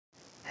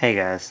Hey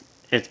guys,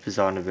 it's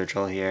Bizarre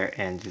Individual here,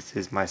 and this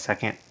is my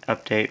second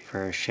update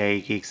for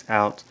Shay Geeks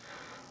Out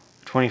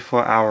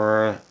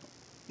 24-hour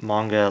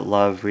manga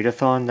love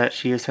readathon that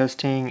she is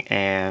hosting,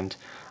 and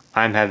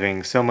I'm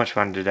having so much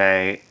fun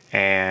today.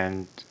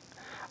 And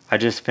I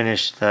just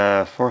finished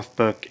the fourth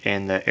book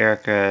in the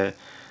Erika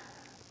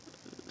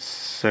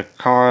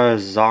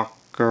Sakurazawa.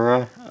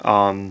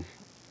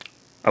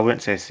 I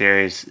wouldn't say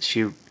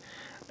series.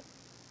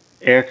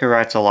 Erica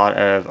writes a lot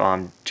of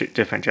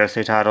different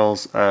Josei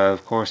titles.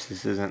 Of course,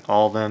 this isn't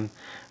all of them,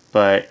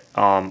 but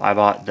I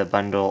bought the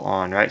bundle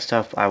on Right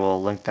Stuff. I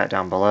will link that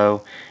down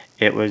below.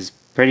 It was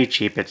pretty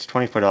cheap. It's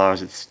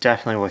 $24. It's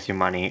definitely worth your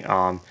money.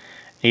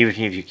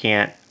 Even if you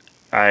can't,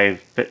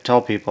 I've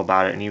told people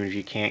about it, and even if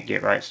you can't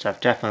get Right Stuff,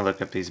 definitely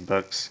look up these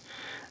books.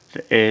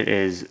 It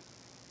is,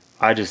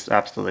 I just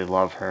absolutely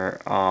love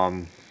her.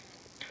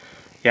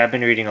 Yeah, I've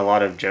been reading a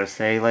lot of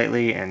Josei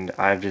lately, and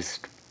I've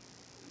just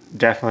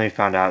definitely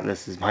found out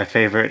this is my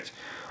favorite.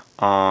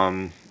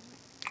 Well,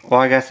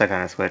 I guess I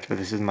kind of switched, but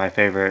this is my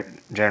favorite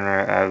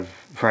genre of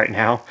right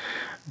now.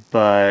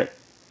 But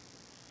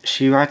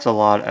she writes a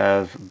lot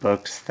of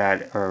books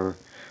that are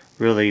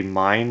really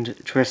mind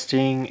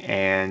twisting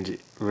and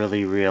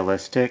really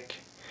realistic.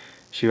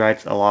 She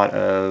writes a lot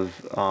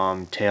of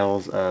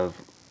tales of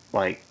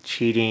like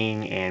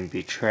cheating and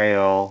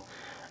betrayal,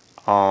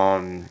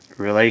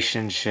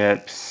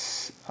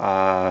 relationships,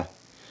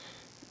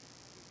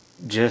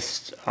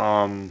 just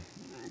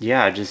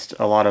yeah, just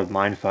a lot of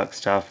mindfuck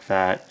stuff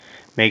that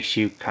makes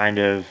you kind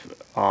of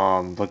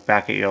look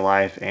back at your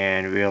life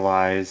and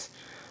realize,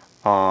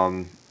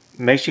 um,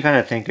 makes you kind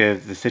of think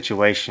of the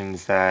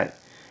situations that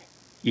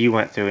you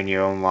went through in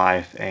your own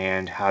life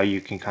and how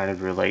you can kind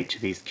of relate to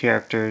these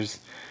characters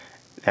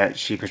that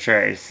she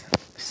portrays.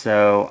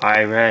 So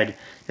I read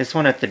this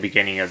one at the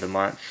beginning of the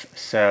month,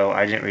 so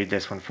I didn't read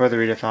this one for the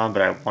readathon,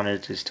 but I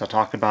wanted to still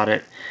talk about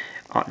it.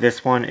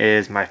 This one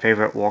is my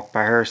favorite walk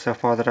by her so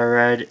far that I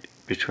read,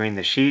 Between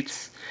the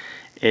Sheets.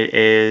 It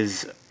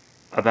is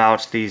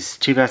about these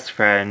two best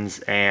friends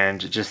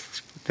and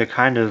just the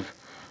kind of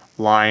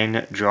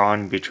line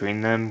drawn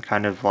between them,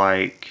 kind of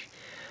like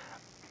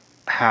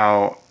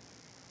how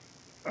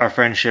our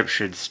friendship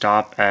should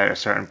stop at a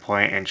certain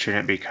point and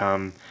shouldn't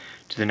become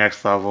to the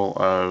next level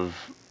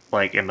of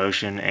like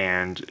emotion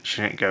and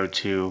shouldn't go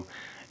to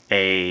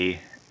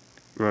a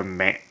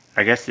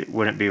I guess it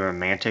wouldn't be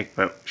romantic,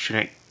 but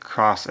shouldn't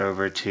cross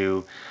over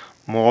to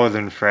more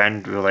than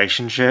friend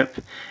relationship.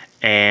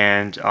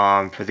 And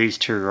for these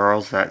two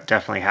girls, that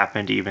definitely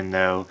happened, even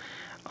though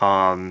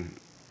um,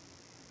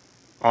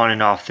 on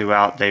and off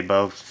throughout they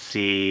both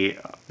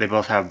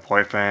have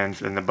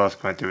boyfriends and they're both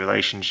going through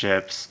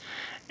relationships,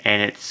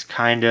 and it's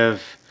kind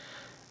of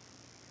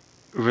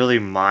really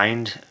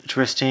mind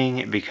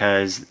twisting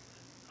because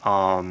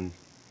don't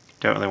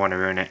really want to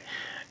ruin it.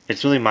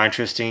 It's really mind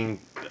twisting,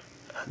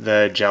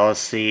 the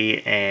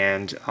jealousy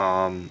and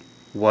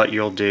what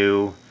you'll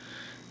do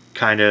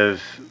kind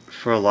of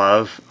for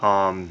love,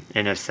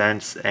 in a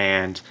sense,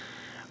 and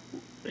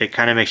it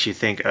kind of makes you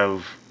think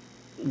of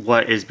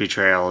what is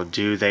betrayal.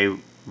 Do they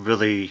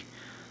really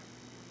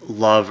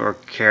love or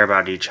care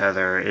about each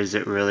other? Is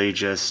it really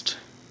just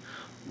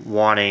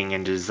wanting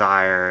and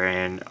desire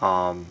and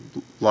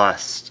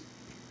lust?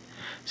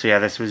 So yeah,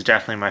 this was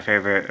definitely my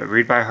favorite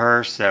read by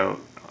her. So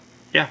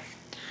yeah.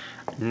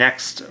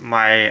 Next,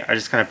 I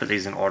just kind of put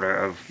these in order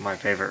of my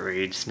favorite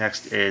reads.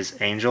 Next is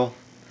Angel.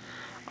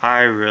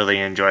 I really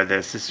enjoyed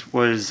this. This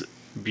was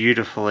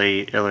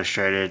beautifully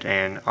illustrated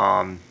and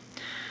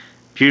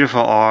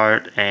beautiful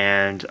art,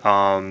 and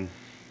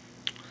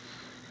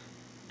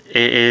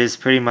it is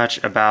pretty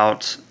much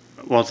about,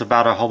 well, it's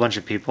about a whole bunch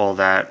of people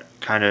that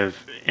kind of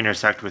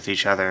intersect with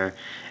each other,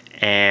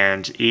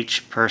 and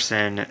each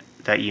person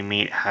that you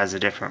meet has a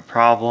different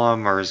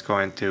problem or is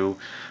going through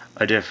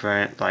a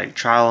different like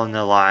trial in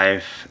their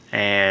life,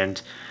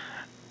 and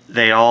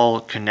they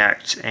all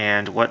connect,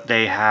 and what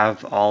they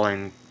have all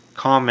in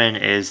common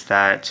is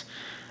that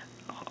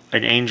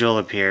an angel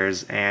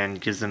appears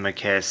and gives them a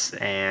kiss,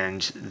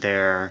 and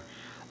their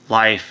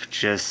life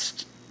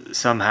just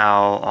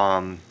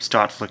somehow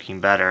starts looking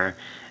better.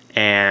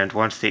 And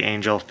once the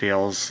angel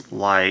feels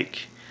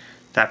like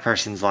that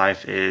person's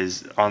life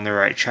is on the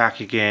right track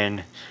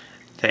again,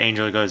 the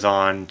angel goes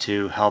on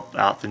to help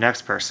out the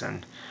next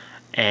person.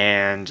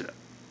 And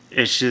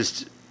it's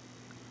just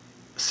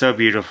so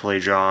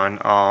beautifully drawn.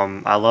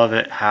 I love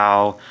it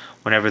how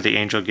whenever the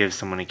angel gives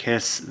someone a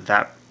kiss,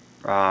 that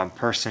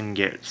person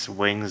gets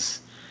wings,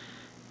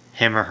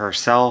 him or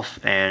herself,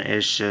 and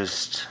it's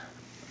just,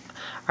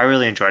 I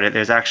really enjoyed it.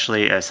 There's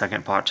actually a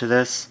second part to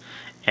this,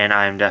 and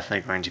I'm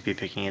definitely going to be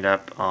picking it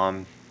up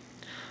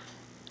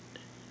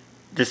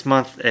this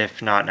month, if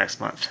not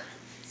next month.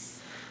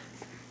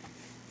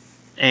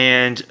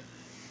 And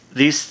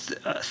these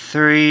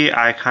three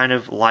I kind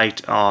of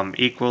liked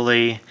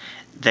equally.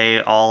 They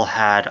all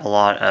had a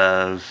lot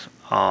of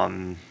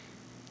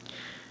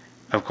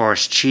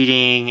course,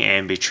 cheating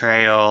and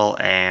betrayal,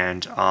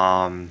 and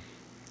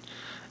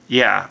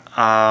yeah,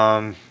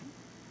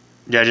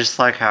 yeah, just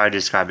like how I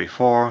described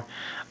before.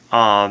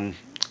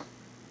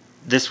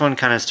 this one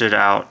kind of stood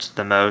out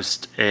the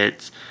most.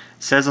 It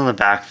says on the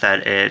back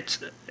that it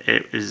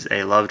is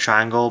a love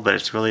triangle, but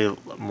it's really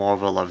more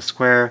of a love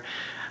square.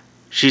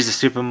 She's a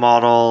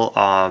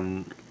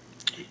supermodel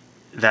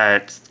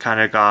that kind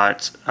of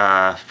got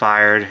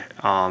fired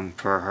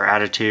for her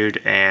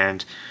attitude,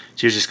 and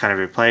she was just kind of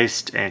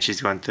replaced, and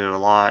she's going through a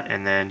lot.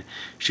 And then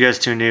she goes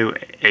to a new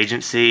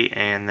agency,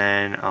 and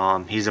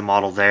then he's a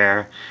model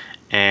there,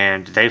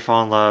 and they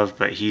fall in love,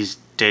 but he's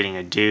dating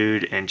a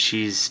dude and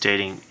she's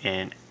dating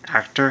an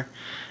actor,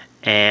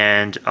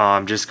 and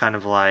just kind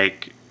of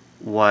like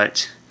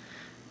what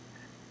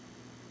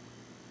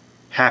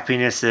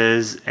happiness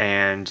is.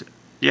 And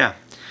yeah,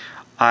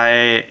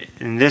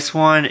 in this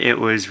one, it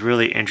was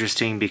really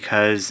interesting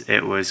because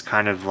it was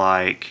kind of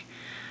like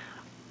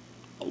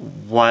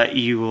what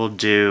you will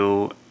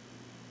do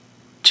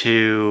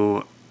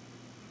to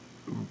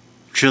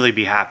truly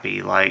be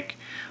happy. Like,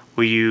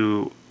 will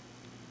you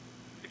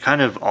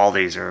kind of all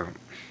these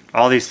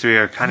three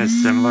are kind of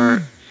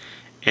similar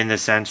in the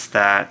sense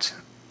that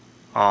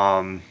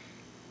that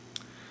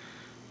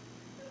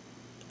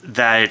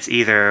it's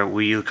either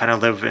will you kind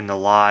of live in the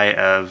lie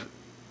of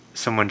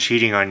someone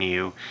cheating on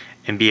you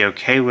and be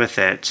okay with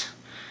it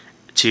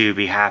to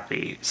be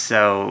happy.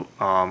 So,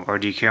 or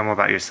do you care more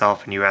about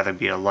yourself and you rather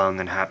be alone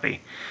than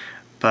happy?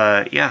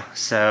 But yeah,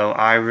 so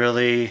I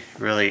really,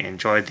 really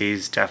enjoyed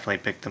these. Definitely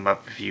pick them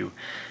up if you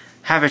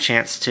have a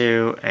chance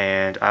to,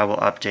 and I will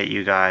update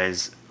you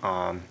guys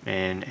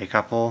in a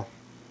couple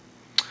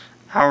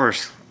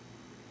hours.